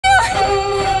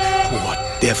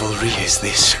devilry is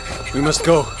this? We must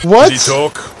go. What? Did he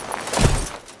talk?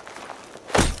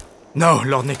 No,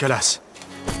 Lord Nicholas.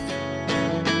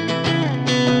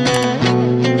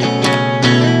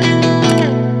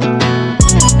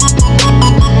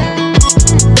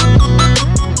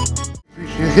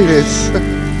 Appreciate it.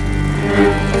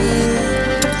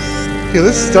 Okay,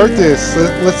 let's start this.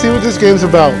 Let's see what this game's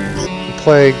about. The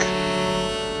plague.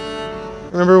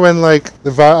 Remember when, like, a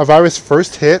virus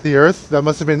first hit the Earth? That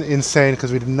must have been insane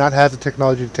because we did not have the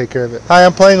technology to take care of it. Hi,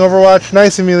 I'm playing Overwatch.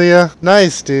 Nice, Amelia.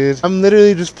 Nice, dude. I'm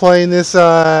literally just playing this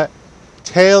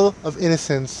Tale of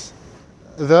Innocence.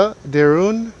 The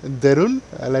Derun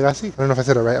Legacy. I don't know if I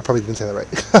said it right. I probably didn't say that right.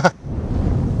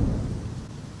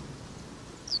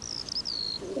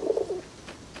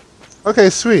 Okay,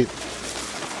 sweet.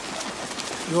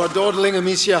 You are dawdling,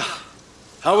 Amicia.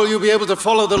 How will you be able to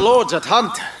follow the lords at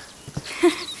hunt?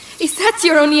 Is that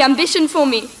your only ambition for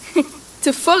me?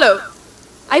 To follow?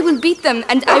 I will beat them,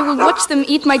 and I will watch them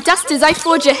eat my dust as I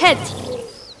forge ahead.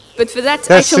 But for that,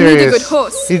 I shall need a good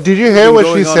horse. Did you hear what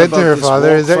she said to her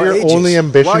father? Is that your only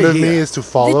ambition of me is to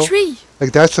follow? The tree.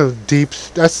 Like, that's a deep...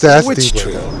 That's Which deep.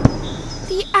 tree?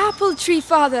 The apple tree,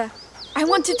 father. I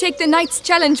want to take the knight's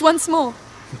challenge once more.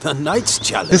 The knight's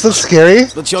challenge. This looks scary.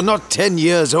 But you're not 10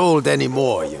 years old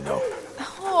anymore, you know.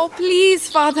 Oh, please,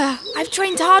 father. I've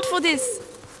trained hard for this.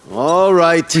 All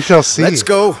right. We shall see. Let's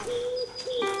go.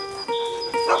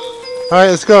 All right,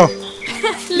 let's go.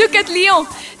 Look at Leon.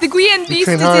 The Guian beast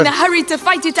is in a hurry to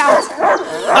fight it out.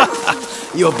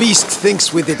 Your beast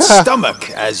thinks with its stomach,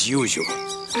 as usual.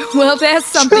 Well, there's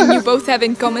something you both have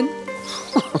in common.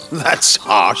 That's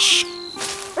harsh.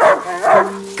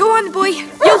 Go on, boy.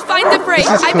 You'll find the prey.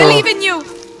 I believe in you.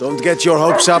 Don't get your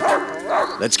hopes up.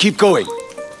 Let's keep going.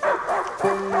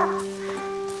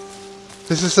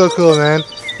 This is so cool, man.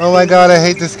 Oh my god, I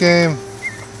hate this game.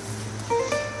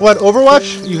 What,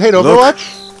 Overwatch? You hate Overwatch?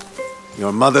 Look,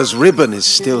 your mother's ribbon is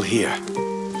still here.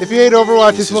 If you hate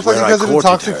Overwatch, it's most likely where I because of the courted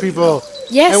toxic her, people.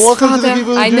 Yes, and welcome to the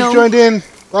people who just joined in.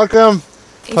 Welcome.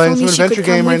 Playing some adventure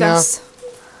game right now.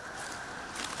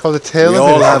 Called The Tale of Innocence.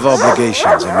 We all have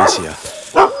obligations, Amicia.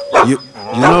 You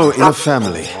know, in a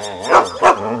family.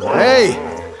 Hey,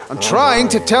 I'm trying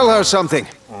to tell her something.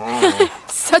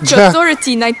 Such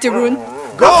authority, Knight Darun.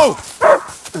 Go!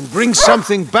 And bring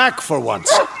something back for once.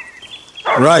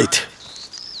 Right.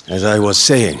 As I was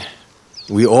saying,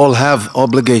 we all have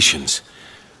obligations.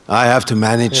 I have to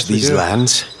manage these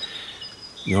lands.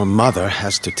 Your mother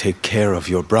has to take care of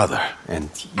your brother, and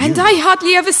you... And I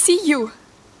hardly ever see you.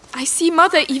 I see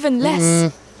Mother even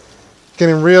less.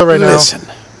 Getting real right now. Listen.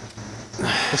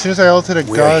 As soon as I ulted a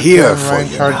god, Ryan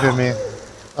charged at me.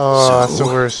 Oh, so, that's the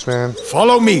worst, man.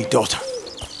 Follow me, daughter.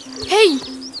 Hey,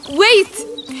 wait!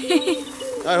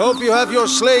 I hope you have your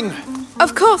sling.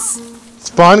 Of course.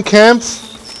 Spawn camps?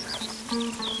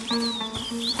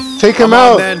 Take him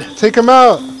out! Then. Take him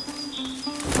out!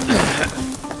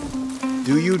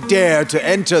 Do you dare to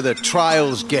enter the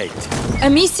Trials Gate?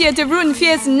 Amicia Darun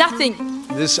fears nothing.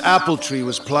 This apple tree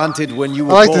was planted when you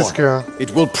were I like born. this girl.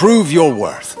 It will prove your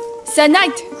worth. Sir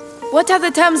Knight, what are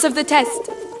the terms of the test?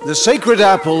 The sacred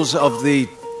apples of the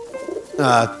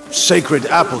sacred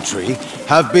apple tree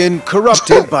have been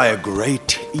corrupted by a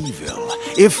great evil.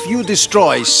 If you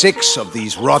destroy 6 of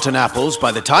these rotten apples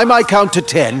by the time I count to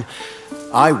 10,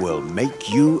 I will make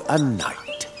you a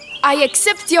knight. I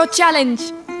accept your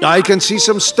challenge. I can see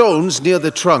some stones near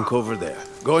the trunk over there.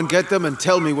 Go and get them and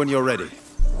tell me when you're ready.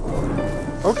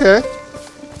 Okay.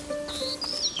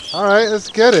 Alright, let's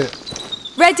get it.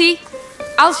 Ready?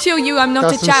 I'll show you I'm not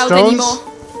Got a child stones? anymore.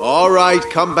 All right,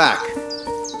 come back.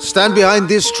 Stand behind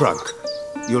this trunk.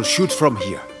 You'll shoot from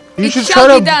here. You It should shall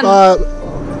try be to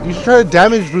done. you should try to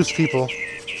damage boost people.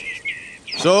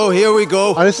 So here we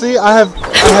go. Honestly, I have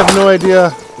no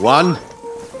idea. 1,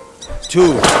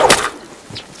 2,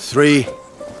 3,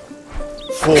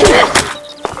 4,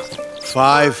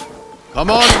 5.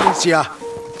 Come on, Amicia.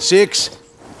 6,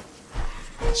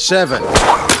 7,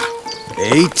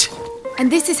 8.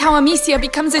 And this is how Amicia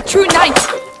becomes a true knight.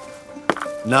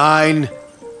 9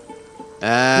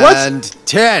 and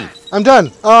 10. I'm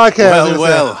done. Oh, okay.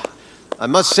 Well. I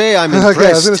must say I'm impressed. Okay,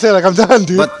 I was gonna say, like, I'm done,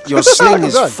 dude. But your sling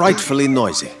is done. frightfully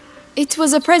noisy. It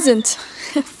was a present.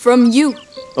 From you.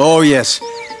 Oh, yes.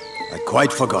 I'd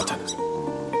quite forgotten.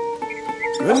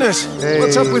 Goodness,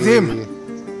 what's up with him?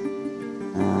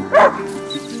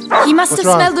 He must have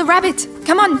wrong? smelled the rabbit.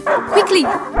 Come on, quickly.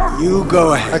 You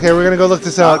go ahead. Okay, we're gonna go look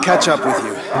this I'll out. catch up with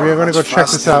you. We're gonna go check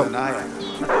this out. Faster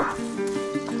than I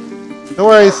am. No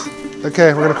worries.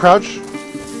 Okay, we're gonna crouch.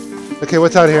 Okay,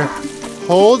 what's out here?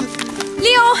 Hold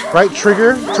Leo, right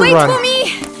trigger to wait run. for me.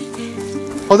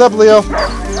 Hold up, Leo.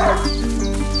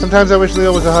 Sometimes I wish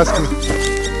Leo was a husky.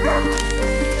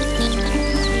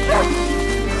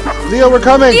 Leo, we're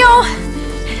coming! Leo!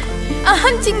 A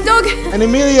hunting dog! And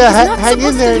Emilia, hang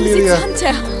in there, Emilia.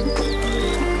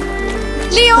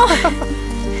 Leo!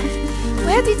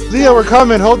 Where did he Leo, we're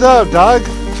coming. Hold up, dog.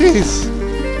 Jeez.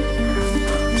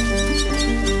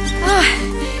 Ah,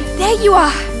 there you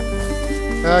are.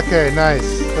 Okay,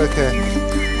 nice. Okay.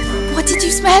 What did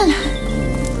you smell?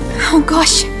 Oh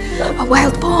gosh, a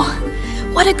wild boar.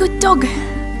 What a good dog.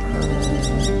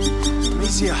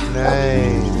 Amicia,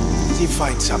 Nice. did you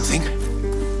find something?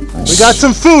 We got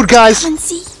some food, guys. Come and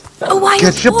see. A wild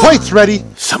Get your boar. plates ready.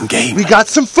 Some game. We got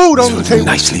some food on the This will do table.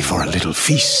 nicely for a little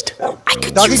feast. I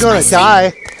could Doggy use gonna my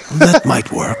die. That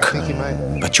might work. He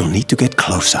might. But you'll need to get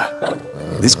closer.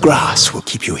 This grass will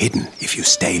keep you hidden if you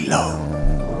stay low.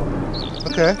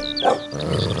 Okay.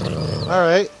 All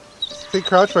right. Stay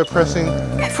crouched by pressing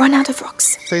I've run out of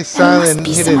rocks. stay There silent, must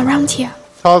be hidden. some around here.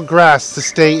 Tall grass to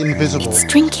stay invisible. It's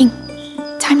drinking.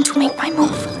 Time to make my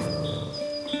move.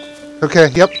 Okay,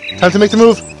 yep. Time to make the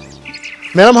move.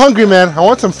 Man, I'm hungry, man. I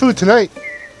want some food tonight.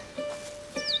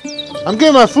 I'm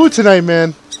getting my food tonight,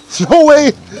 man. There's no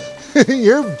way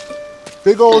your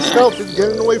big old self is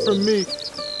getting away from me.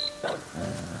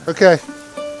 Okay.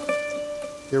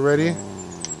 You ready?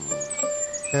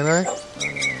 Can I?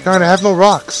 Darn, I have no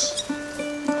rocks.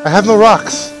 I have no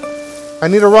rocks. I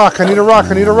need a rock. I need a rock.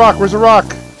 I need a rock. Where's a rock?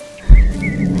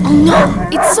 Oh no,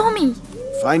 it saw me.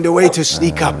 Find a way to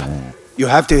sneak up. You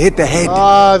have to hit the head.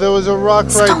 Ah, there was a rock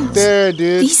right Stones. there,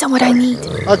 dude. These are what I need.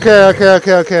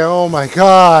 Okay. Oh my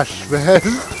gosh, man.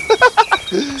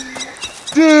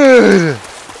 Dude.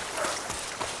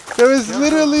 There was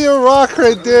literally a rock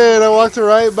right there and I walked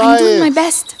right by I'm doing it. my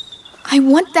best. I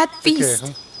want that Okay,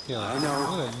 feast. I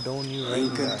know. Don't you right You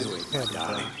can do it, my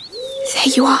darling.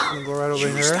 There you are. I'm gonna go right over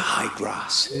Use the here. high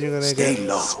grass. And you're gonna Stay get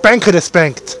low.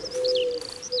 spanked.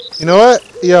 You know what?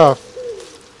 Yo.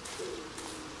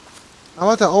 I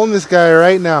want to own this guy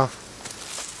right now.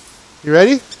 You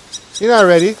ready? You're not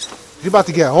ready. You're about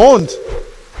to get owned.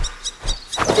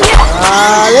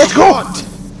 Let's go! What?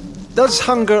 Does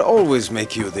hunger always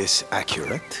make you this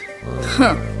accurate?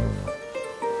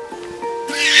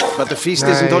 But the feast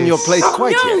isn't on your Nice. plate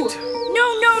quite No! yet.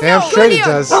 No, Damn straight it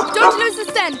does. Don't lose the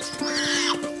scent.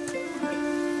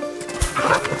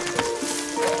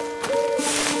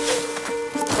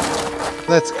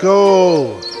 Let's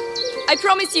go. I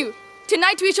promise you,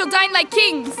 tonight we shall dine like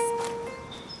kings.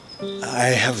 I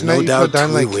have Tonight no you shall doubt dine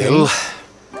we like will. kings.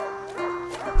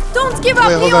 Don't give up,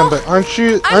 Wait, hold Leo. on, but aren't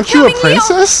you I'm a coming, Leo.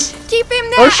 princess? Keep him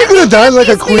there. Aren't you gonna die like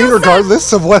a It's queen Leo's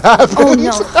regardless of what happens? Oh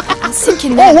no, I'll sink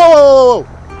in Oh, there.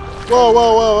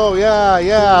 whoa,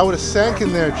 yeah, I would have sank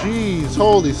in there. Jeez,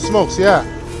 holy smokes, yeah.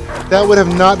 That would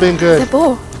have not been The good.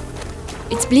 boar.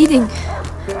 It's bleeding.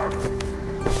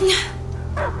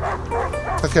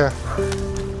 Okay.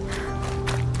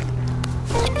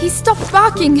 He stopped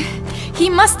barking. He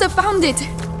must have found it.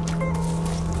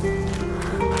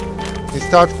 He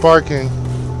stopped barking.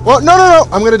 Well, no,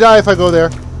 I'm gonna die if I go there.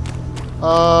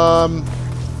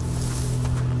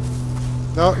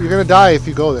 No, you're gonna die if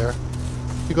you go there.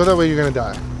 If you go that way, you're gonna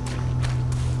die.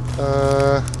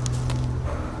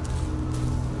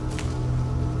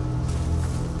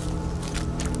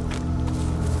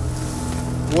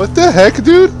 What the heck,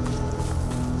 dude?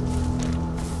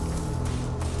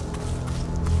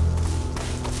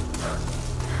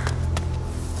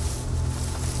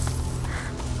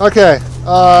 Okay,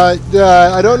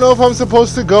 I don't know if I'm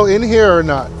supposed to go in here or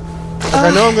not. Like,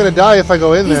 I know I'm gonna die if I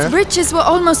go in These there. bridges were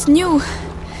almost new.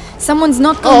 Someone's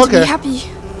not going to okay. be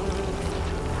happy.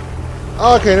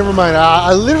 Okay, never mind.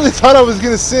 I literally thought I was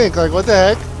gonna sink. Like, what the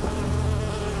heck?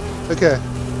 Okay.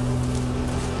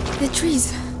 The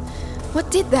trees. What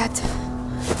did that?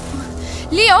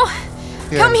 Leo,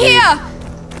 Yeah, come dude. here.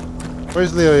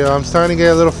 Where's Leo? Yo? I'm starting to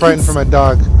get a little frightened for my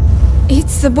dog.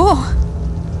 It's the boar.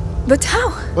 But how?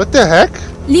 What the heck?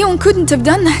 Leon couldn't have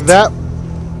done that. That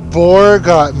boar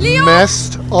got Leo,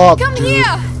 messed up, Come dude.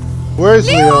 here. Where's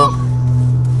Leo.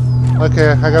 Leo?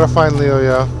 Okay, I gotta find Leo,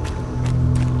 yo.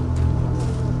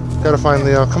 Gotta find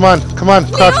Leo. Come on.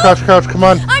 Crouch, Leo. crouch, come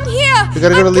on. I'm here. We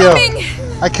gotta go I'm to Leo. coming.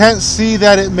 I can't see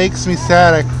that it makes me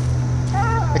sad.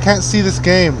 I can't see this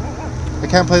game. I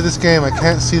can't play this game. I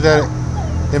can't see that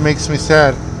it makes me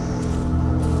sad.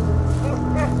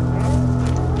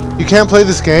 You can't play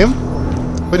this game?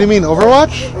 What do you mean,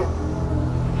 Overwatch?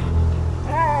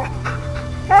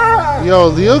 Yo,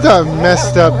 Leo got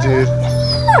messed up, dude.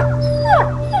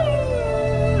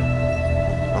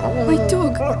 My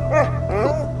dog.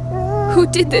 Who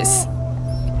did this?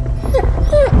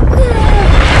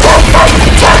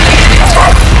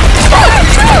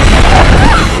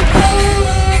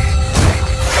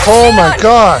 Oh my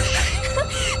gosh!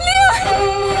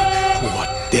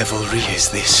 What devilry is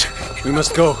this? We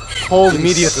must go. Holy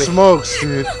immediately. smokes,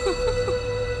 dude.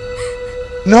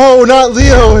 No, not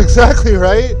Leo, exactly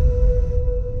right?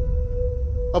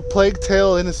 A Plague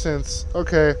Tale Innocence.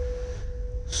 Okay.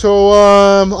 So,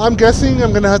 I'm guessing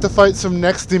I'm gonna have to fight some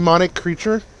next demonic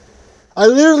creature. I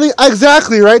literally,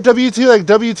 exactly, right? WT, like,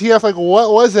 WTF, like,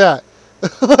 what was that?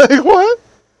 Like, what?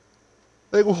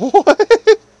 Like, what?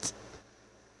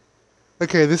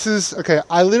 Okay, this is, okay,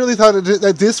 I literally thought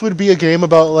that this would be a game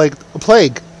about, like, a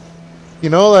plague. You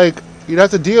know, like, you'd have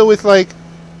to deal with, like,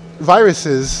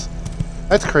 viruses.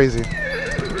 That's crazy.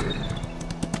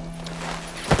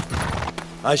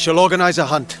 I shall organize a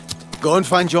hunt. Go and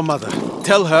find your mother.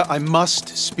 Tell her I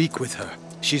must speak with her.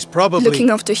 She's probably...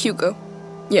 Looking after Hugo.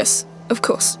 Yes, of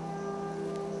course.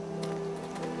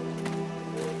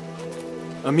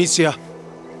 Amicia.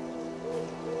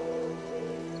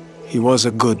 He was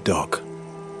a good dog.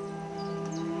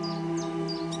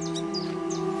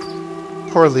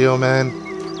 Poor Leo, man.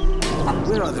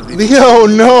 Where are the Leo,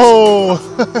 no!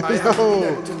 I haven't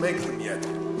been able to make them yet.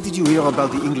 Did you hear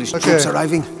about the English troops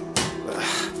arriving?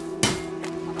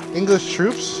 English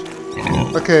troops?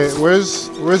 Okay, where's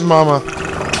Mama?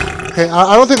 Okay,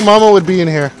 I don't think Mama would be in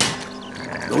here.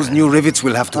 Those new rivets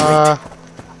will have to wait.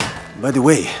 By the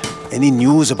way, any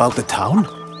news about the town?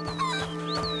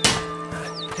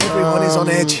 Everyone is on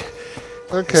edge.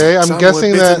 Okay, I'm Some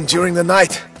guessing were bitten that during the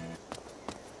night.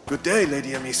 Good day,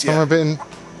 Lady Amicia. some are bitten.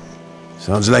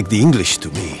 Sounds like the English to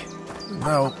me.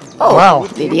 No, Oh, Wow.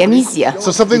 Lady Amicia.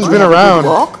 So something's Did been you have a around. good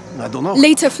walk? I don't know.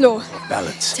 Later, Flo.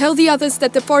 Balance. Tell the others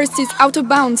that the forest is out of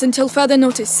bounds until further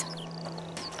notice.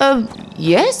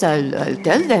 Yes, I'll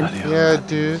tell them. Yeah,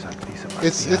 dude.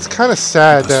 It's kind of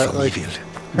sad that, like,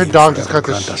 her dog just got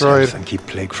destroyed. And keep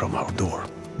plague from our door.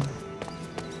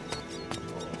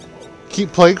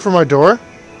 Keep plague from our door?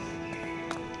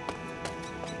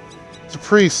 It's a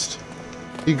priest.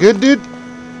 You good, dude?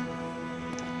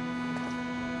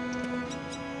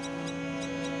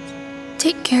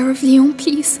 Take care of Leon,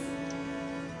 please.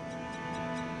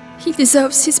 He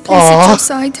deserves his place at your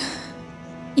side.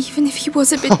 Even if he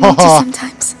was a bit naughty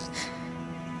sometimes.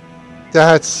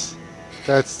 That's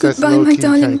Goodbye, my low-key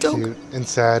darling kinda dog. cute and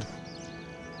sad.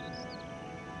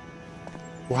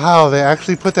 Wow, they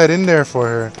actually put that in there for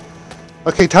her.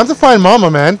 Okay, time to find Mama,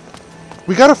 man.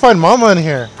 We gotta find Mama in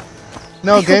here.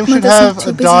 No, I game hope should Mother's have not a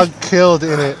too busy. dog killed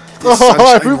in it. Oh,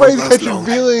 sunshine everybody's won't last catching long.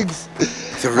 feelings.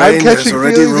 The I'm rain has catching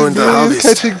already feelings. ruined the Amelia's harvest.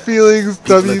 catching feelings.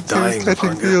 People are W2's dying of catching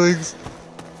hunger. feelings.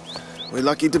 We're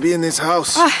lucky to be in this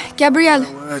house. Gabrielle,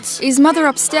 Words. is Mother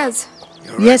upstairs?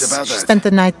 You're right Yes, about she that. spent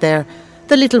the night there.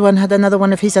 The little one had another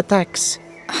one of his attacks.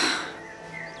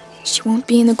 She won't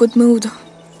be in a good mood.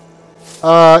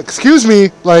 Excuse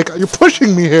me, like, you're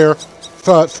pushing me here.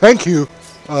 Thank you.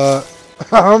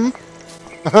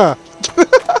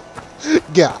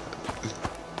 Yeah.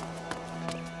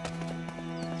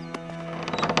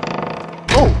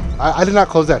 Oh, I did not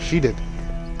close that. She did.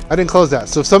 I didn't close that.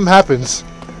 So if something happens,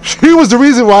 she was the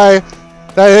reason why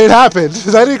that it happened.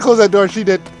 Because I didn't close that door. She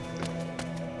did.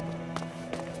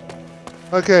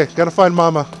 Okay, gotta find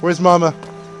Mama. Where's Mama?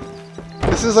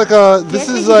 This is like a. This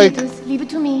is like. Leave it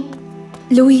to me.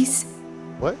 Louise,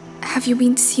 What? have you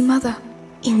been to see Mother?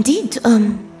 Indeed.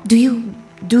 Do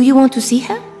you want to see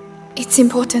her? It's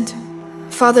important.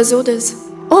 Father's orders.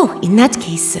 Oh, in that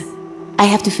case, I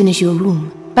have to finish your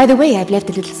room. By the way, I've left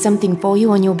a little something for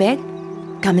you on your bed.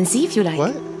 Come and see if you like.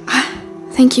 What?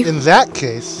 Thank you. In that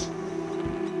case?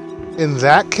 In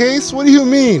that case? What do you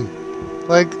mean?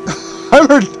 Like, I'm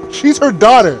her. She's her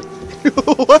daughter.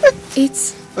 What?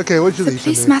 It's Okay, what'd you the leave for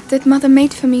me? placemat that Mother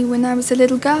made for me when I was a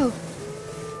little girl.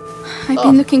 I've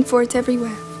been looking for it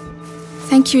everywhere.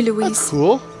 Thank you, Louise. That's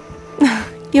cool.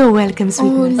 You're welcome,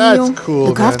 sweetness. That's Leon, cool,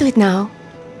 Look man. after it now.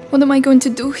 what am I going to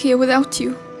do here without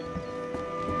you?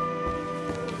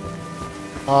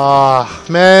 Ah,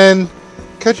 man.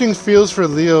 Catching feels for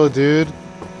Leo, dude.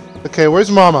 Okay, where's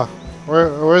Mama?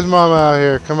 Where's Mama out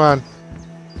here? Come on.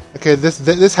 Okay,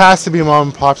 this has to be Mom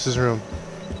and Pops' room.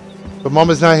 But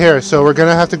Mama's not here, so we're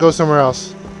gonna have to go somewhere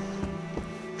else.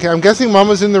 Okay, I'm guessing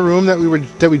Mama's in the room that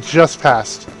we just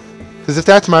passed. Because if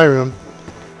that's my room,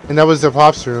 and that was their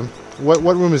Pops' room, what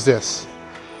room is this?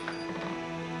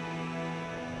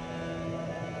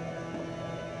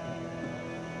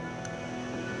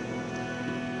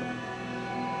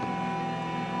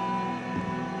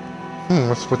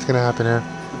 What's gonna happen here?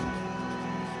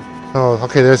 Oh,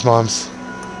 okay, there's Mom's.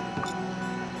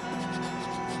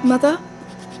 Mother?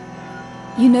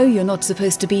 You know you're not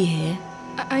supposed to be here.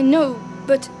 I know,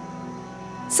 but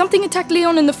something attacked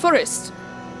Leon in the forest.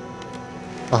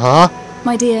 Uh-huh.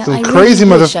 My dear, Some I crazy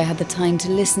really wish I had the time to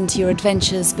listen to your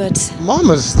adventures, but...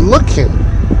 Mama's looking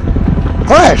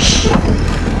fresh.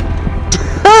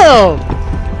 Damn!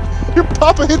 Your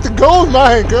papa hit the gold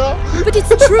mine, girl. But it's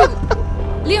true.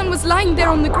 Leon was lying there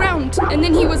on the ground, and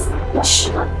then he was... Shh!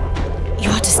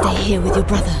 You are to stay here with your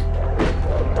brother.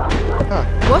 Huh.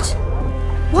 What?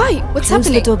 Why? What's Close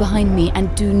happening? the door behind me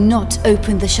and do not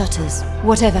open the shutters,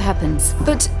 whatever happens.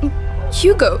 But...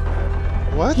 Hugo...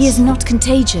 What? He is not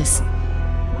contagious.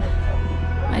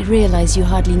 I realize you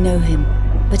hardly know him,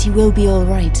 but he will be all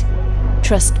right.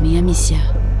 Trust me, Amicia.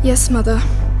 Yes, Mother.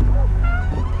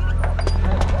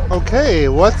 Okay,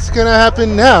 what's gonna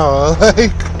happen now?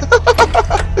 Like...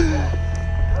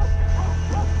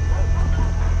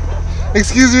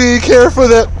 Excuse me, care for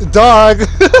the dog.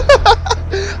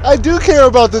 I do care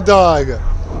about the dog.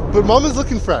 But Mama's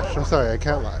looking fresh. I'm sorry, I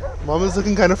can't lie. Mama's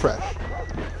looking kind of fresh.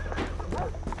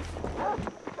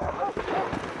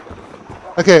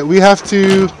 Okay, we have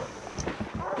to...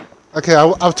 Okay,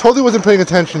 I totally wasn't paying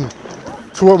attention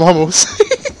to what Mama was saying.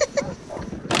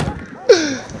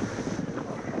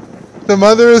 The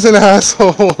mother is an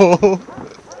asshole.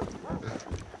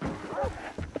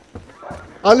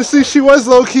 Honestly, she was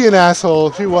low-key an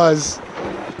asshole. She was.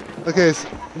 Okay, so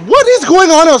what is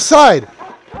going on outside?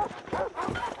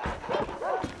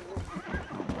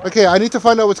 Okay, I need to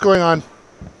find out what's going on.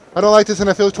 I don't like this and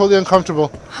I feel totally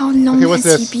uncomfortable. How long what's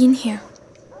has this? he been here?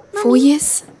 4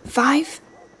 years? 5?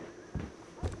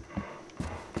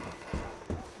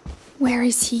 Where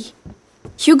is he?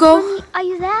 Hugo? Mommy, are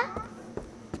you there?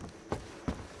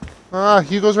 Ah,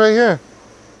 Hugo's right here.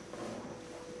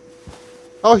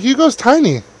 Oh, Hugo's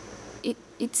tiny.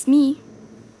 It's me.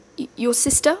 Your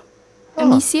sister?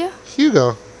 Amicia?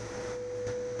 Hugo.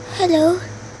 Hello.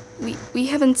 We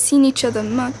haven't seen each other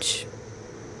much.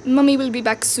 Mummy will be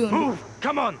back soon. Move!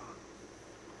 Come on!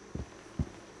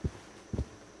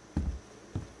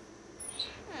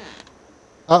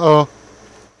 Uh-oh.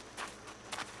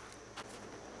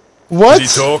 What? Did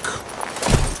he talk?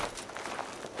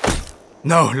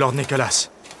 No, Lord Nicholas.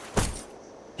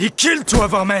 He killed 2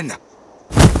 of our men.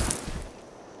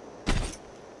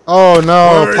 Oh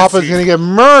no, Where is Papa's he? gonna get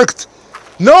murked!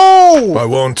 No! I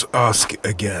won't ask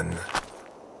again.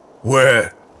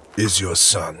 Where is your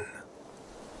son?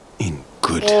 In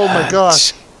good Oh my hands.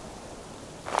 gosh.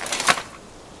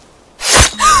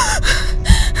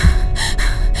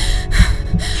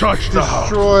 Touch the house.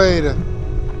 Destroyed.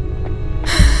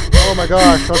 Oh my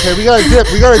gosh. Okay, we gotta dip.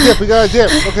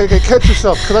 Okay, catch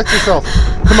yourself. Collect yourself.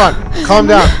 Come on. Calm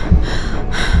down.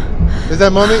 Is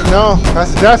that Mummy? No.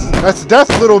 That's death. That's death,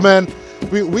 little man.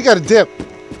 We gotta dip.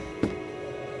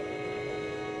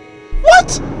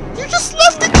 What? You just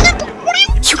left the kid. What are you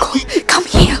doing? Hugo, come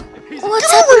here. Get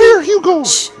over here, Hugo.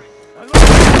 Shh.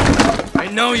 I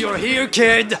know you're here,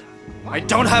 kid. I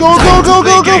don't have Go, time go, to go,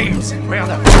 play go, go. games. Where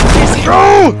the f*** is he?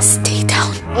 Go! Stay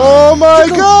down. Oh my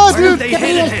God, Where have dude. they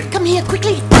hidden him? Come here,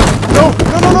 quickly. No.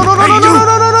 Hey, you!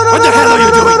 What the hell are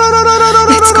you doing?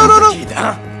 Let's go. Kid,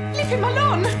 huh? Leave him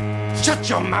alone. Shut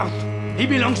your mouth. He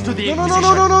belongs to the No.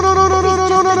 Inquisition.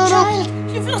 Child,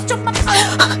 you've lost your mother.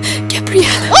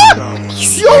 Gabrielle.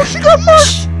 Yo, she got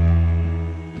murked.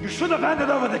 You should have handed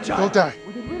over the child. Don't die.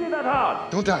 Was it really that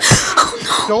hard? Don't die. Oh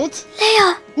no. Don't.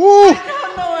 Leia. Woo!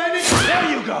 There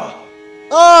you go.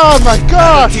 Oh my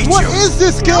gosh! teach What you. is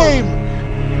this game?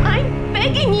 I'm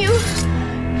begging you.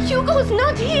 Hugo's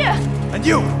not here. And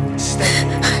you, stay.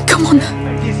 Come on.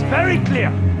 It is very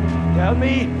clear. Tell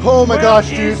me. Oh my where gosh,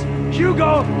 dude. is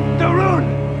Hugo the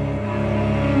Rune?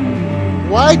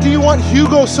 Why do you want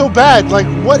Hugo so bad? Like,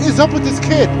 what is up with this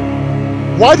kid?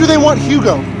 Why do they want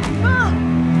Hugo?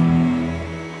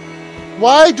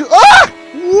 Why do... Ah!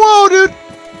 Whoa, dude!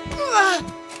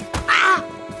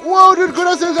 Whoa, dude, go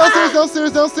downstairs. Look at that,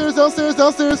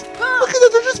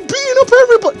 they're just beating up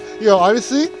everybody. Yo,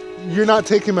 honestly, you're not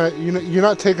taking you're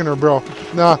not taking her, bro.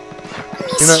 Nah.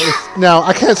 Now,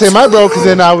 I can't say my bro, because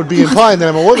then I would be implying that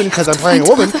I'm a woman, because I'm playing a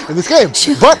woman in this game.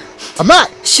 But, I'm not.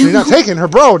 You're not taking her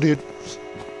bro, dude.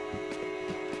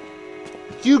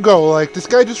 Hugo, like, this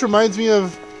guy just reminds me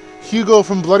of Hugo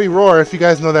from Bloody Roar, if you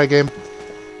guys know that game.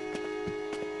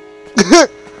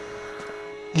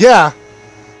 Yeah.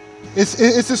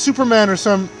 It's a Superman or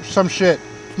some shit.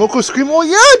 Moko scream, oh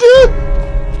yeah, dude!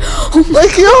 Oh my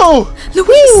like, yo!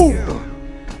 Louise!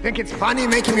 Think it's funny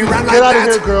making me run like Get out that?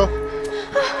 of here, girl.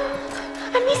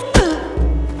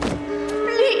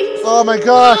 Please. Oh my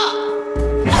gosh.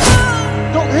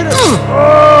 Don't hit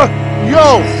her.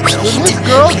 Yo, when this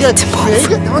girl gets big,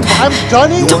 I'm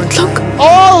dunning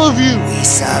all of you. We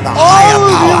serve a All higher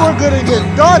of you power. are gonna get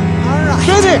done. All right.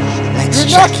 Finished. Let's You're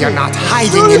check nothing. you're not As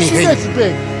hiding soon as she anything. gets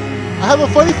big. I have a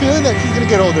funny feeling that she's gonna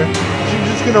get older. She's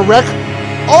just gonna wreck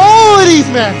all of these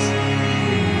mans.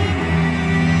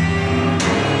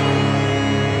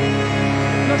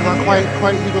 Come on, quiet,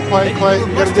 Hugo, quiet.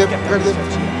 You gotta dip.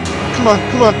 Come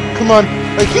on.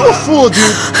 Like, you a fool,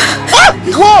 dude. Ah!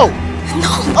 Whoa! No.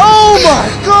 Oh my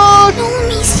god! No,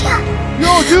 Amicia.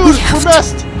 Yo, dude, we're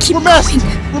messed.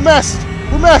 We're messed.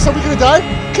 Are we gonna die?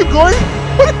 Keep going?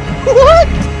 What?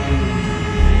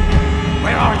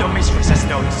 Where are your mistress's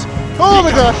notes? Oh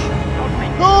my gosh.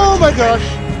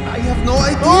 I have no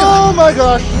idea. Oh my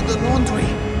gosh. The laundry.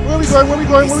 Where are we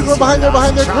going? Behind there.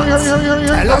 Hurry.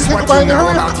 Tell us what Behind you there, know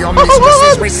hurry. about your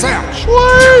mistress's research.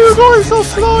 Why are you going so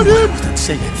slow, dude? I wouldn't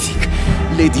say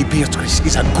anything. Lady Beatrice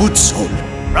is a good soul.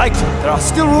 Right, there are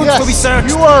still rooms to be searched.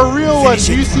 You are a real one.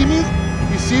 Do you see me?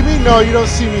 You see me? No, you don't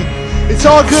see me. It's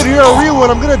all good. You're a real one.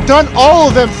 I'm gonna done all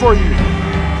of them for you.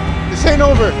 This ain't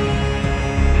over.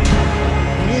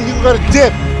 Me and Hugo gotta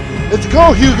dip. Let's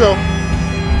go, Hugo.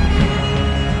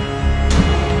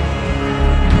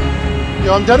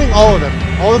 Yo, I'm dunning all of them.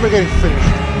 All of them are getting finished.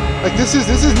 Like, this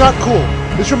is not cool.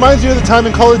 This reminds me of the time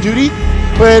in Call of Duty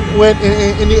when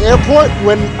in the airport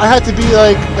when I had to be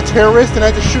like a terrorist and I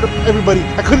had to shoot up everybody.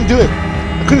 I couldn't do it.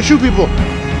 I couldn't shoot people.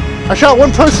 I shot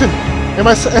one person, and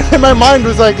my mind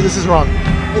was like, this is wrong.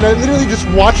 And I literally just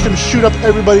watched him shoot up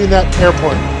everybody in that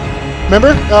airport.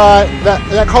 Remember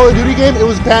that Call of Duty game? It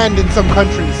was banned in some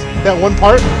countries. That one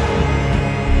part,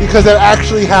 because that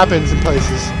actually happens in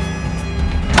places.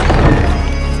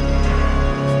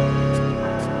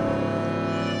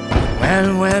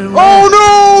 Well.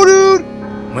 Oh no,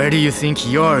 dude! Where do you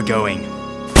think you're going?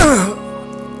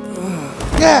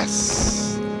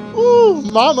 Yes! Ooh,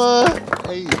 mama!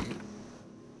 Hey.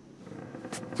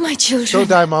 My children. Don't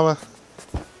die, mama.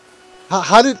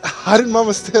 How did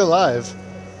mama stay alive?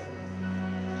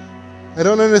 I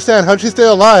don't understand. How'd she stay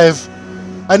alive?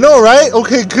 I know, right?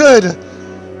 Okay, good.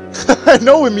 I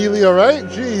know Emilia, right?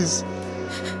 Jeez.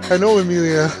 I know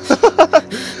Emilia.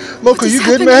 Moko, you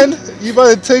good, man? You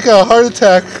about to take a heart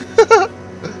attack.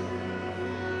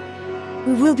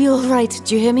 We will be all right.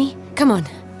 Do you hear me? Come on.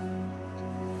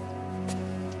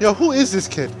 Yo, who is this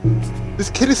kid? This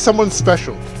kid is someone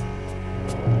special.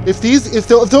 If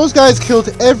those guys killed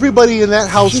everybody in that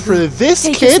house for this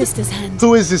Take kid, your sister's hand.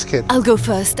 who is this kid? I'll go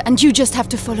first, and you just have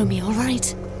to follow me, all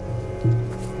right?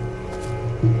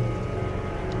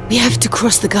 We have to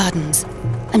cross the gardens.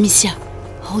 Amicia,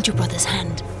 hold your brother's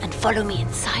hand and follow me in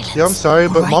silence. Yeah, I'm sorry,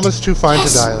 but right? Mama's too fine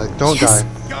to die. Like, don't die.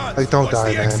 Like, don't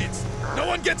die, man.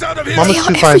 Mama's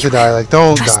too fine to die. Like,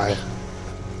 don't die.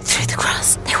 Through the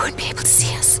grass, they won't be able to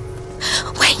see us.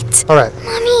 Wait. All right.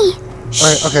 Mommy. All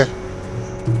right. Okay.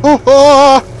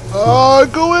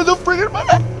 Go in the friggin'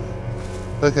 mama.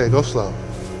 Okay, go slow.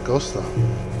 Go slow.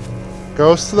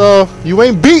 Go slow. You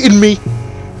ain't beating me.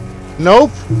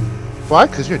 Nope. Why?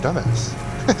 Because you're a dumbass.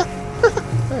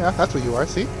 Yeah, that's what you are.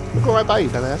 See? We'll go right by you,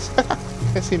 dumbass.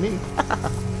 Can't see me.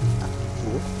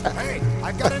 Hey,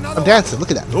 I've got another I'm dancing.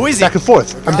 Look at that. Who is Back he? and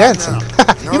forth. I'm dancing.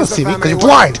 You don't see me because you're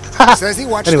blind. Says he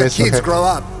watched Anyways, the kids okay. grow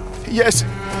up. Yes,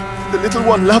 the little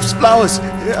one loves flowers.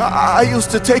 I used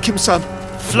to take him some.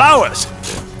 Flowers!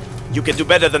 You can do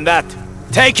better than that.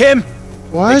 Take him!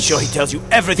 What? Make sure he tells you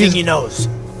everything he knows.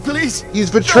 Please. He's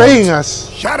betraying us.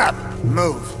 Shut up.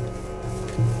 Move.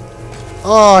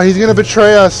 Oh, he's gonna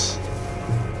betray us.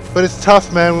 But it's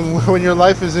tough, man. When your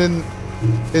life is in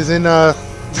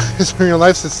when your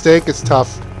life's at stake, it's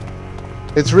tough.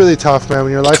 It's really tough, man.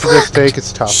 When your life is at stake,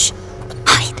 it's tough. Shh.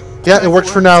 Hide. Yeah, it worked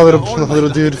for now, little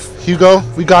dude. Hugo,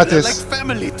 we got this.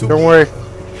 Don't worry.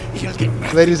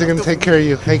 Ladies are gonna take care of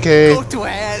you, aka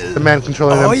the man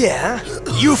controlling them. Oh yeah?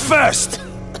 You first!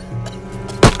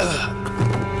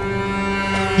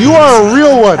 You are a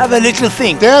real one. Have a little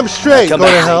think. Damn straight. Go Come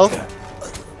to back. hell.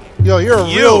 Yo, you're a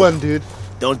real one, dude.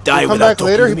 Don't die Come without back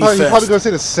later. talking He's to me probably first. gonna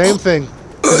say the same thing.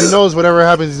 'Cause he knows whatever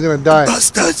happens, he's gonna die.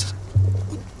 Bastards.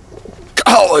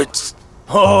 Cowards.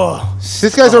 Oh,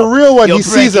 This guy's a real one. You're He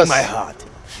sees breaking us. my heart.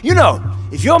 You know,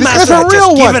 if your This guy's master a had real just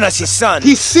one. given us his son,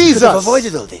 He sees we could have us.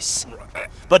 avoided all this.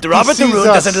 But Robert the sees Rune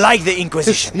us. doesn't like the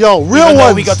Inquisition. Yo, real even though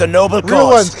ones. we got a noble Real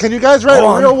cause. ones. Can you guys write Go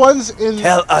on. real ones in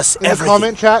Tell us the everything.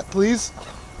 comment chat, please?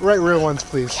 Write real ones,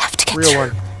 please. have to get Real through.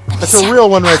 one. That's a real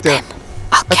one right there.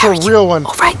 I'll That's carry a real one.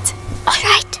 All right. All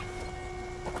right.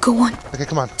 Go on. Okay,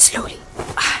 come on. Slowly.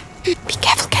 Be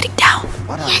careful getting down.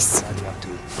 Yes.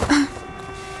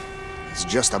 It's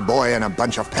just a boy and a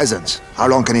bunch of peasants. How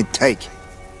long can it take?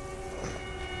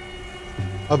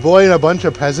 A boy and a bunch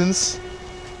of peasants.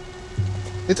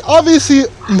 It's obviously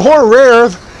more rare.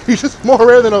 He's just more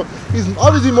rare than a. He's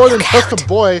obviously more than just a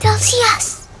boy. They'll see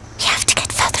us. We have to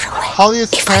get further away.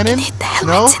 Holly's If I can cannon? hit the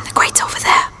No? helmets in the grates over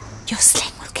there. Your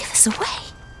sling will give us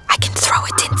away. I can throw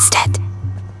it instead.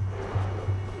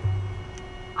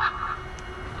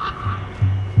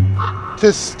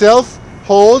 To stealth,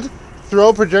 hold,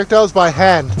 throw projectiles by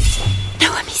hand.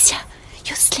 No, Amicia.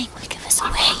 Your sling will give us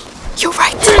away. You're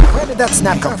right. Where did that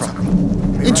snap come from?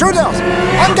 Intruders!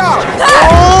 On guard!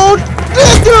 Oh,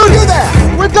 dude! You there!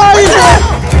 We're dying here!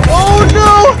 Oh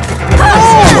no!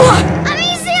 Oh!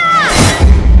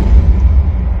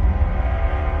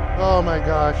 Oh my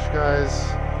gosh, guys.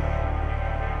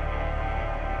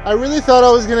 I really thought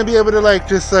I was gonna be able to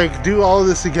just do all of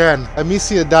this again.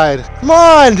 Amicia died. Come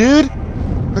on, dude!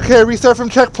 Okay, restart from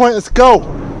checkpoint, let's go!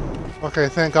 Okay,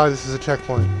 thank God this is a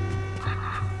checkpoint.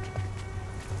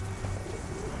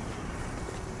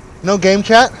 No game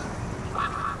chat?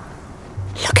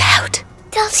 Look out!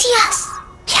 They'll see us.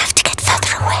 We have to get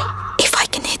further away. If I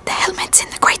can hit the helmets in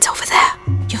the grate over there,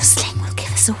 your sling will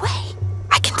give us away.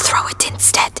 I can throw it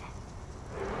instead.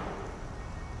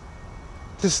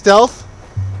 To stealth,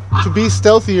 to be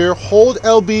stealthier, hold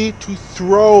LB to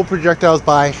throw projectiles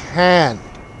by hand.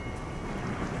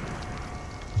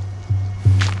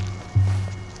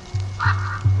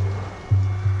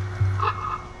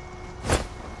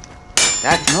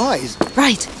 That noise.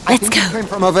 Right, let's go. It came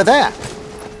from over there.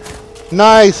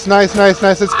 Nice, nice, nice,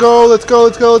 nice. Let's go, let's go,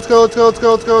 let's go, let's go, let's go, let's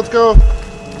go, let's go, let's go.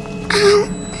 Ow,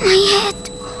 my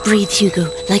head. Breathe, Hugo,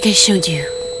 like I showed you.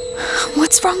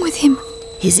 What's wrong with him?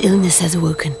 His illness has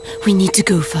awoken. We need to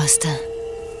go faster.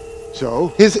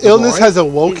 So? His illness has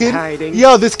awoken?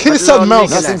 Yo, this kid is something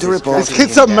else. Nothing to report. This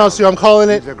kid's something else, yo. I'm calling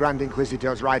it. The Grand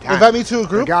Inquisitor's right hand. Invite me to a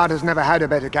group? The guard has never had a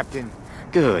better captain.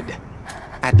 Good.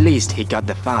 At least he got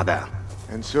the father.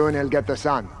 And soon he'll get the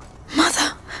son.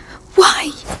 Mother,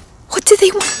 why? What do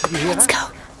they want? Let's go.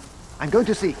 I'm going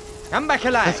to see. Come back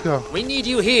alive. Let's go. We need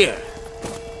you here.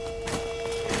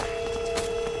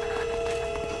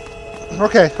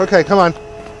 Okay, okay, come on.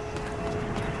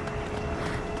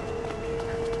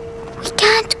 We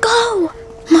can't go.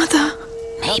 Mother.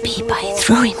 Maybe by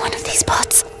throwing one of these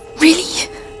pots. Really?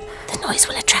 The noise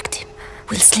will attract him.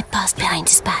 We'll slip past behind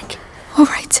his back. All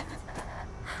right.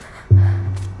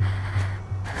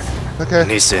 Okay.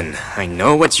 Listen, I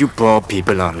know what you poor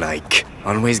people are like.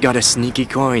 Always got a sneaky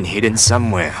coin hidden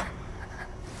somewhere.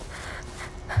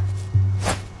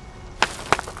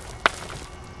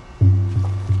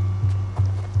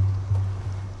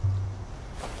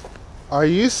 Are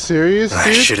you serious, dude?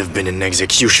 I should have been an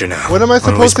executioner. What am I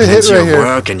supposed Always to hit plenty right of here?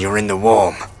 work and you're in the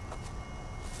warm.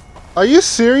 Are you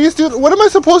serious, dude? What am I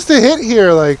supposed to hit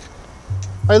here? Like,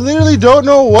 I literally don't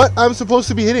know what I'm supposed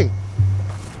to be hitting.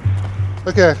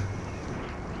 Okay.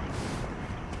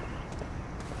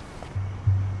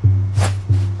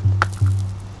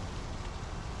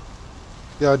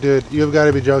 Yo, dude, you've got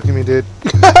to be joking me, dude.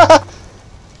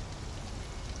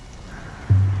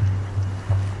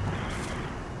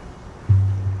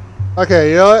 Okay,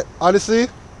 you know what? Honestly,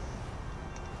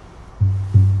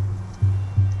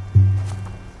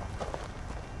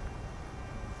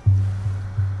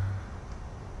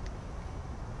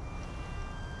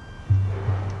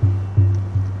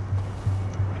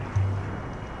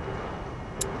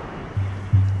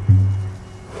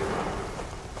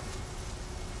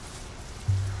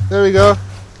 there we go.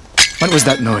 What was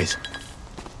that noise?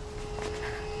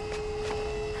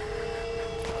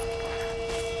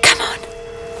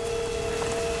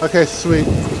 Okay, sweet.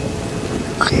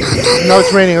 No,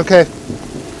 it's raining, okay.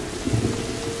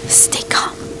 Stay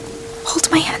calm.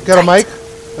 Hold my hand. Got a mic?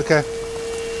 Okay.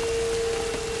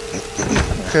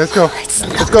 Okay, let's go.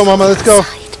 Let's go, Mama, let's go.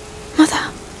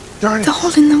 Mother, darn it. The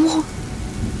hole in the wall.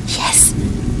 Yes,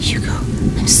 Hugo,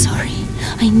 I'm sorry.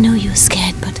 I know you're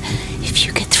scared, but if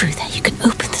you get through there, you can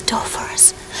open the door for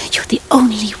us. You're the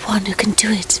only one who can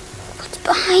do it. What's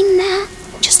behind there?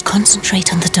 Just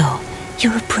concentrate on the door.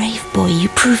 You're a brave boy. You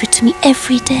prove it to me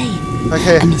every day.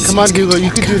 Okay, come on, Hugo, you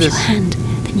can do this. Your hand,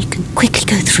 then you can quickly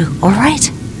go through. All right?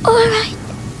 All right.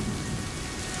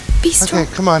 Be strong.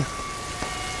 Okay, come on.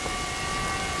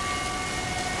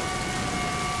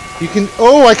 You can.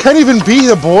 Oh, I can't even be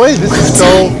the boy. This is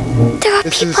so.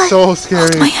 This is so scary.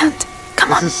 Hold my hand.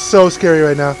 Come on. This is so scary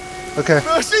right now. Okay.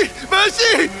 Mercy!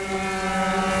 Mercy!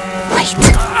 Wait.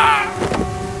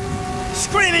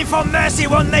 Screaming for mercy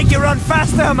won't make you run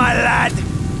faster, my lad!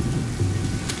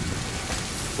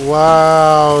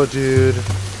 Wow, dude.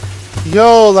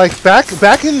 Yo, like back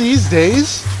in these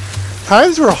days,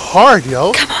 times were hard,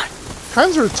 yo. Come on.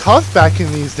 Times were tough back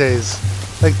in these days.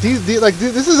 Like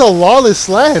this is a lawless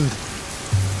land.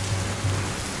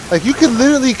 Like you could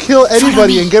literally kill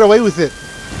anybody and get away with it.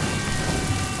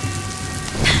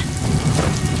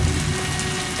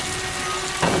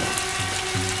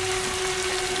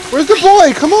 Where's the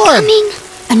boy? Come on! Coming.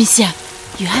 Amicia,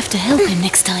 you have to help him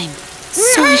next time.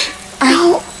 Sorry.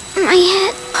 Ow, my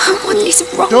head. What is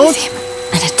wrong with him?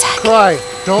 An attack. Cry.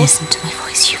 Don't listen to my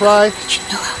voice, Hugo. Cry. You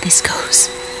know how this goes.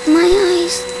 My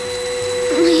eyes.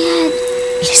 My head.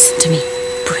 Listen to me.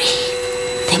 Breathe.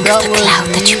 Think That of the was cloud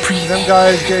me. that you breathe Them in.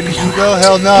 guys getting Blow Hugo. out.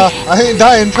 Hell nah. I ain't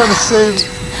dying trying to save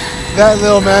that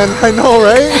little man. I know,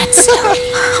 right? That's slowly.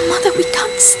 Mother, we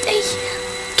can't stay here.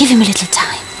 Give him a little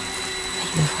time. Are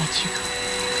you alright, Hugo?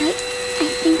 I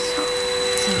think so.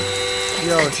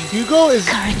 Yo, Hugo is.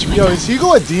 Courage, my Yo, love. is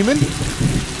Hugo a demon?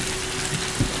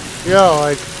 Yo,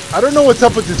 like, I don't know what's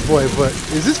up with this boy, but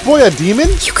is this boy a demon?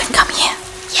 You can come here.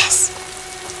 Yes.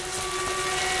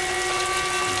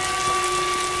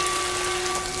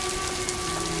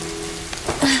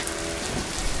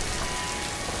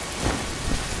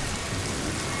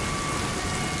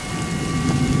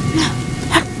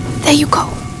 There you go.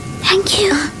 Thank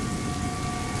you.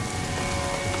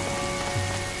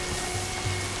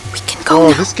 We can go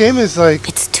Oh, now. this game is like.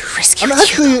 It's too risky. I'm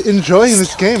actually enjoying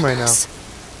this game right now.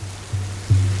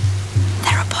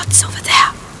 There are pots over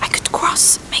there. I could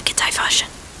cross, make a diversion.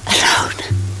 Alone?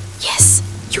 Yes,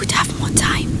 you'd have more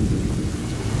time.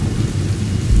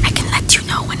 I can let you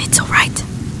know when it's alright.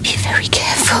 Be very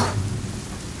careful.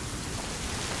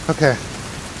 Okay.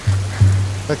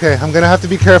 Okay, I'm gonna have to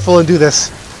be careful and do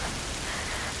this.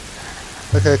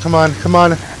 Okay, come on, come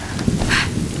on.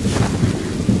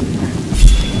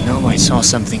 No, I saw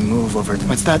something move over.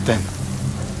 What's that then?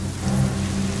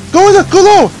 Go in there, go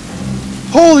low!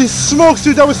 Holy smokes,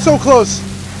 dude, that was so close.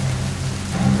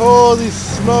 Holy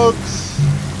smokes.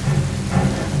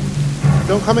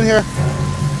 Don't come in here.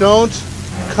 Don't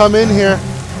come in here.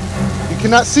 You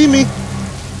cannot see me.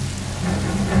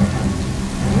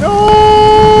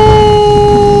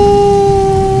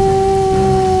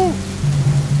 No!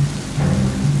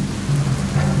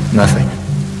 Nothing.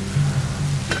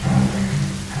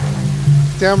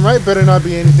 Damn right, better not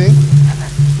be anything.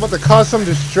 I'm about to cause some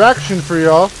distraction for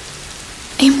y'all.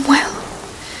 I'm well.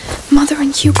 Mother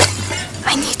and Hugo.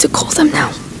 I need to call them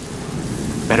now.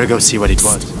 Better go see what it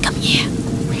was. Come here.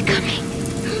 We're coming.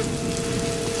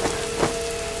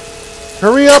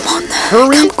 Hurry up! Come on.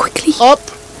 Hurry Come quickly. up!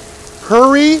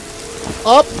 Hurry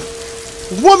up!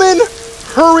 Woman!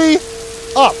 Hurry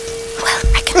up! Well,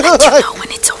 I can let you know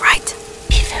when it's alright.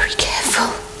 Be very careful.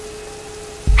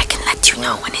 I can let you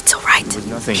know when it's alright. There was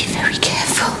nothing. Be very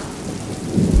careful.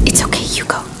 It's okay,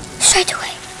 Hugo. Straight away.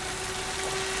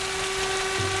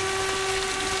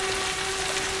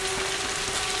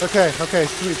 Okay, okay,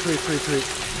 sweet.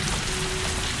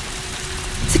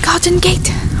 The garden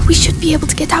gate. We should be able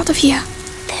to get out of here.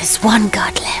 There's one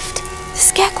guard left. The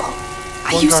scarecrow.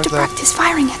 I One used guard to left. practice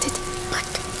firing at it. But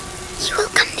he will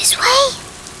come this way.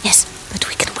 Yes, but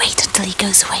we can wait until he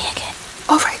goes away again.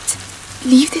 Alright.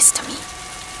 Leave this to me.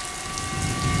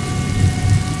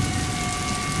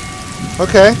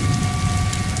 Okay.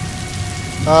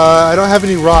 I don't have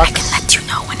any I rocks. can let you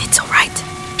know when it's alright.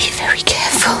 Be very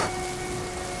careful.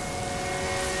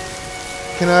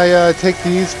 Can I take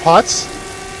these pots?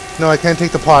 No, I can't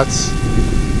take the pots.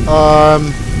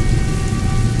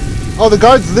 Oh, the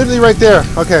guard's literally right there.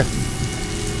 Okay.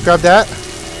 Grab that.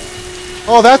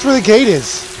 Oh, that's where the gate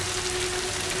is.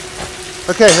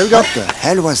 Okay, here we go. What the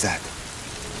hell was that?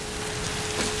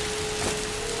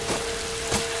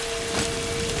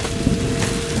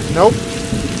 Nope.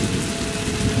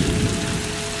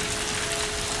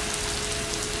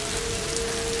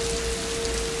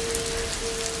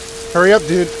 Hurry up,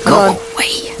 dude. Come on. Go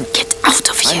away. Get out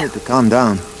of I here. need to calm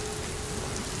down.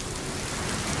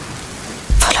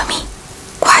 Follow me.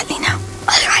 Quietly now.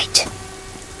 Alright.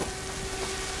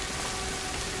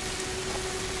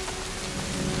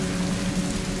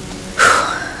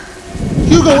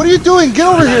 Hugo, what are you doing? Get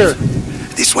over here.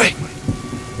 This way.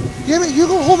 Damn it,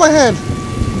 Hugo, hold my hand.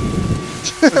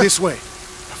 This way.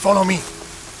 Follow me.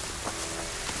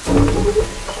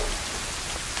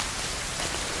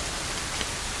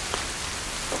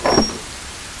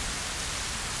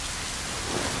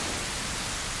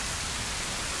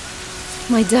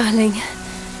 My darling.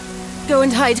 Go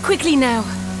and hide quickly now.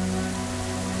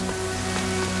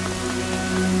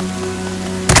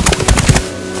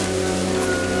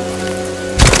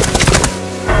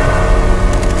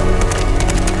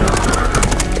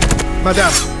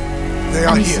 Madame, they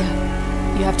are Amicia,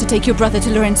 here. you have to take your brother to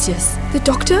Laurentius. The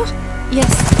doctor? Yes,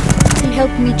 he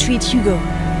helped me treat Hugo.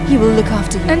 He will look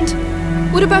after you. And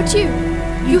what about you?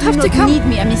 You have do to not come. need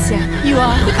me, Amicia. You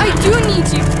are. But I do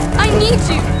need you. I need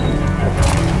you.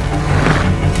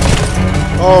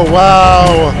 Oh,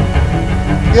 wow.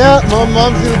 Yeah,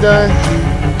 mom's gonna die.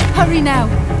 Hurry now.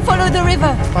 Follow the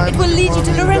river. It will lead you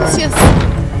to Laurentius.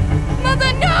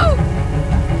 Mother, no!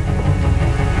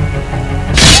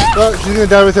 Oh, she's gonna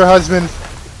die with her husband.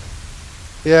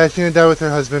 Yeah, she's gonna die with her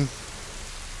husband.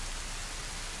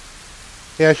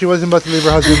 Yeah, she wasn't about to leave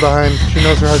her husband behind. She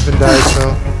knows her husband died, so...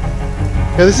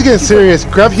 Yeah, this is getting serious.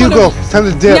 Grab Hugo. It's time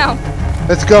to dip. Now.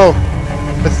 Let's go.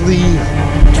 Let's leave.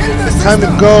 It's time to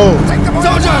go. Okay, come on.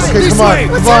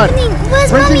 What's Come on. happening?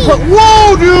 Where's Mommy?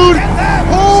 Whoa, dude!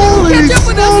 Holy Catch up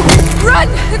with smoke! us! Run!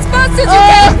 As fast as you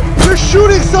can! They're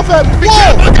shooting stuff at me!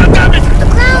 Whoa! The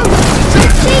ground!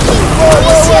 It's shaking!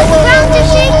 Amicia, the ground is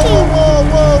shaking!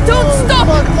 Don't stop!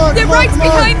 They're right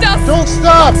behind us! Don't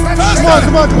stop!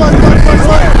 Come on! Whoa!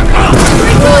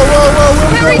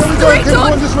 Hurry, straight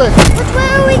on! This way. But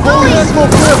where are we going?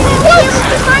 Smoke clear. What?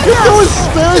 You're throwing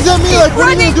spares at me? Like, what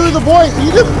are you gonna do to the boy?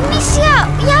 Eat him? Amicia,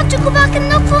 we have to go back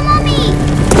and look for Mommy!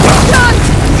 John!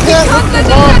 We can't let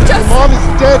them catch us! Mom is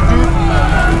dead, dude.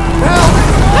 Help!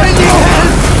 I need help!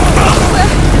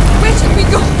 Where should we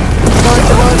go? I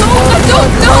don't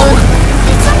know!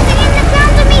 There's something in the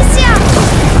ground, Amicia!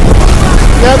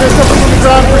 Yeah, there's something in the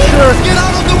ground for sure. Get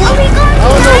out of the way! Are we going I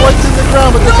don't know what's in the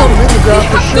ground, but there's something in the ground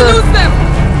for sure. We have to lose them!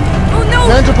 Oh no!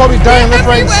 Mans will probably die left,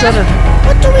 right, and center.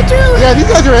 What do we do? Yeah, these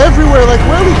guys are everywhere. Like,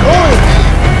 where are we going?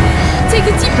 Take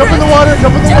a deep Jump breath! in the water!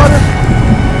 Jump in the water!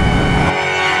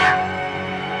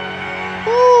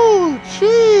 Oh,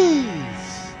 jeez!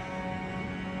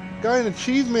 Got an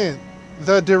achievement.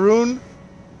 The Darun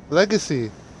Legacy.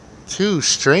 2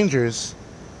 Strangers.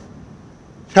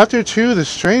 Chapter 2, The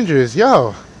Strangers.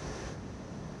 Yo.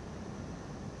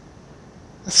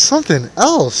 That's something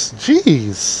else.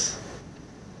 Jeez.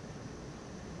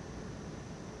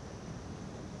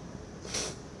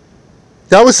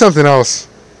 That was something else.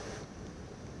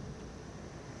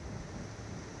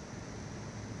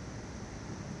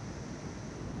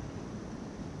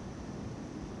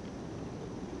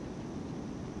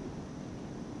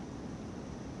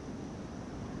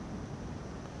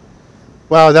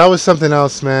 Wow, that was something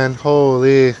else, man.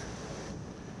 Holy.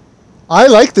 I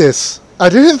like this. I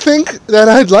didn't think that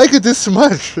I'd like it this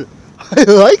much. I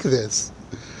like this.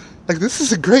 Like, this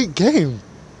is a great game.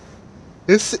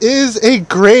 This is a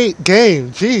great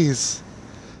game. Jeez.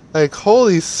 Like,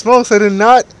 holy smokes, I did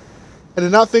not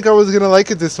think I was gonna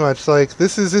like it this much. Like,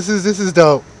 this is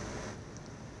dope.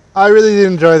 I really did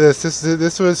enjoy this.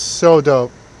 This was so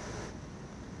dope.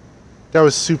 That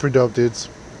was super dope, dudes.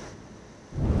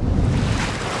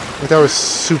 Like, that was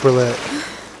super lit.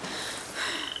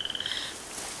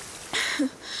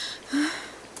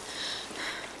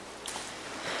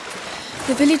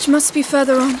 The village must be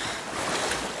further on.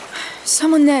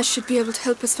 Someone there should be able to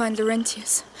help us find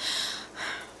Laurentius.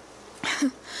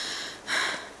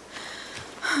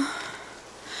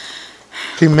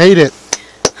 He made it.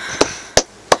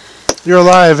 You're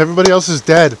alive. Everybody else is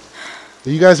dead.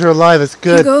 You guys are alive. That's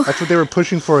good. Hugo? That's what they were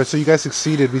pushing for. So you guys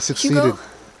succeeded. We succeeded. Hugo?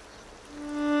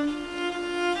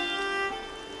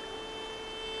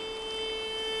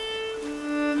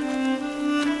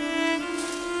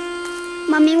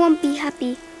 Mommy won't be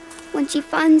happy when she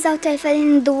finds out I fell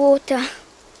in the water.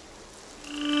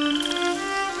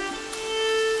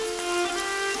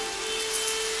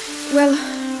 Well,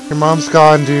 Your mom's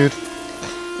gone, dude.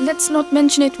 let's not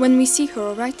mention it when we see her,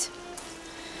 alright?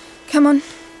 Come on.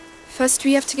 First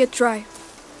we have to get dry.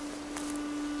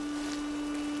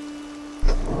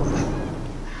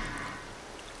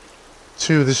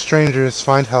 To the strangers,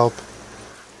 find help.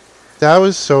 That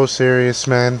was so serious,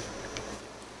 man.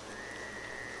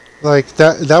 Like,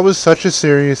 that was such a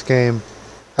serious game.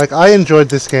 Like, I enjoyed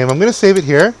this game. I'm gonna save it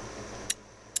here.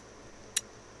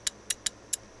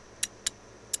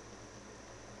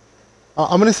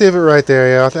 I'm gonna save it right there,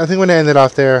 yeah. I think I'm gonna end it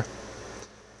off there.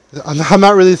 I'm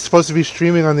not really supposed to be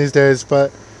streaming on these days,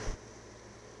 but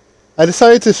I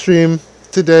decided to stream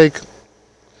today.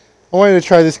 I wanted to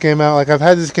try this game out. Like, I've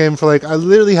had this game for like, I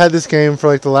literally had this game for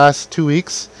like the last 2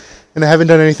 weeks, and I haven't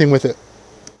done anything with it.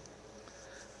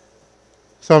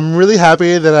 So I'm really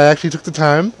happy that I actually took the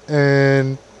time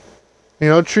and, you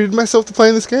know, treated myself to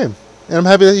playing this game. And I'm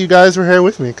happy that you guys were here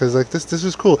with me, because like this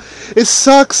was cool. It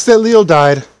sucks that Leo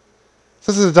died.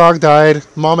 Sucks that the dog died.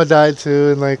 Mama died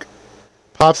too, and like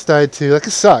Pops died too. Like,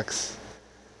 it sucks.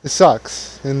 It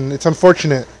sucks, and it's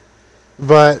unfortunate.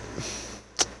 But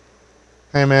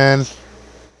hey, man,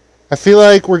 I feel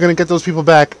like we're gonna get those people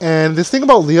back. And this thing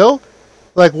about Leo,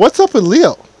 like, what's up with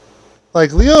Leo?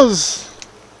 Like, Leo's,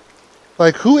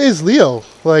 like, who is Leo?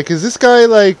 Like, is this guy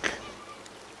like,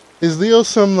 is Leo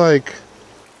some like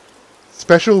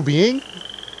special being?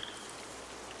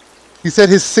 He said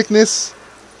his sickness,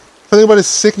 something about his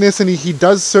sickness, and he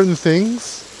does certain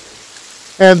things.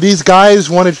 And these guys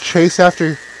want to chase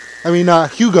after,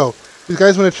 Hugo. These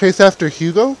guys want to chase after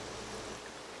Hugo?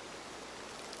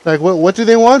 Like, what do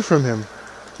they want from him?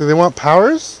 Do they want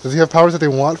powers? Does he have powers that they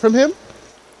want from him?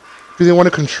 Do they want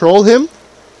to control him?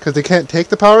 Because they can't take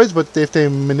the powers, but if they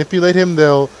manipulate him,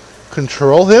 they'll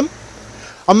control him?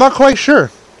 I'm not quite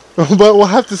sure. But we'll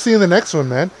have to see in the next one,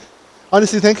 man.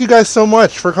 Honestly, thank you guys so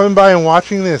much for coming by and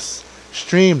watching this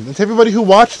stream. And to everybody who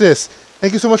watched this,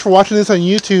 thank you so much for watching this on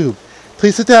YouTube.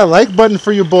 Please hit that like button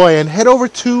for your boy and head over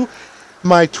to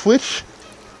my Twitch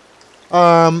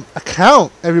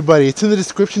account, everybody. It's in the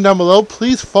description down below.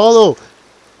 Please follow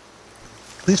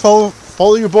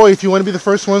your boy if you want to be the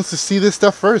first ones to see this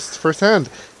stuff firsthand.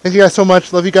 Thank you guys so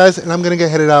much. Love you guys, and I'm gonna get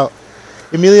headed out.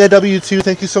 Emilia W2,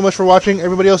 thank you so much for watching.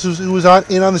 Everybody else who was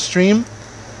in on the stream,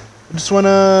 I just want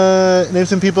to name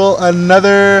some people.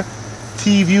 Another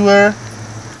T viewer,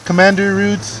 Commander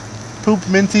Roots, Poop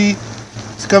Minty,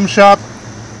 Scum Shop,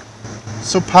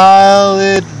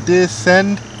 Sopalid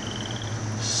Descend,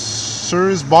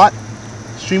 Sirs Bot,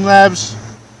 Streamlabs,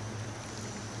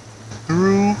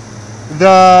 Through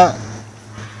the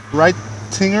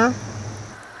Rightinger.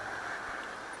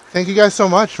 Thank you guys so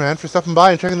much, man, for stopping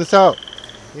by and checking this out.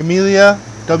 Emilia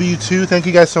W2, thank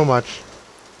you guys so much.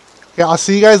 Yeah, I'll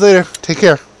see you guys later. Take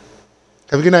care.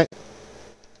 Have a good night.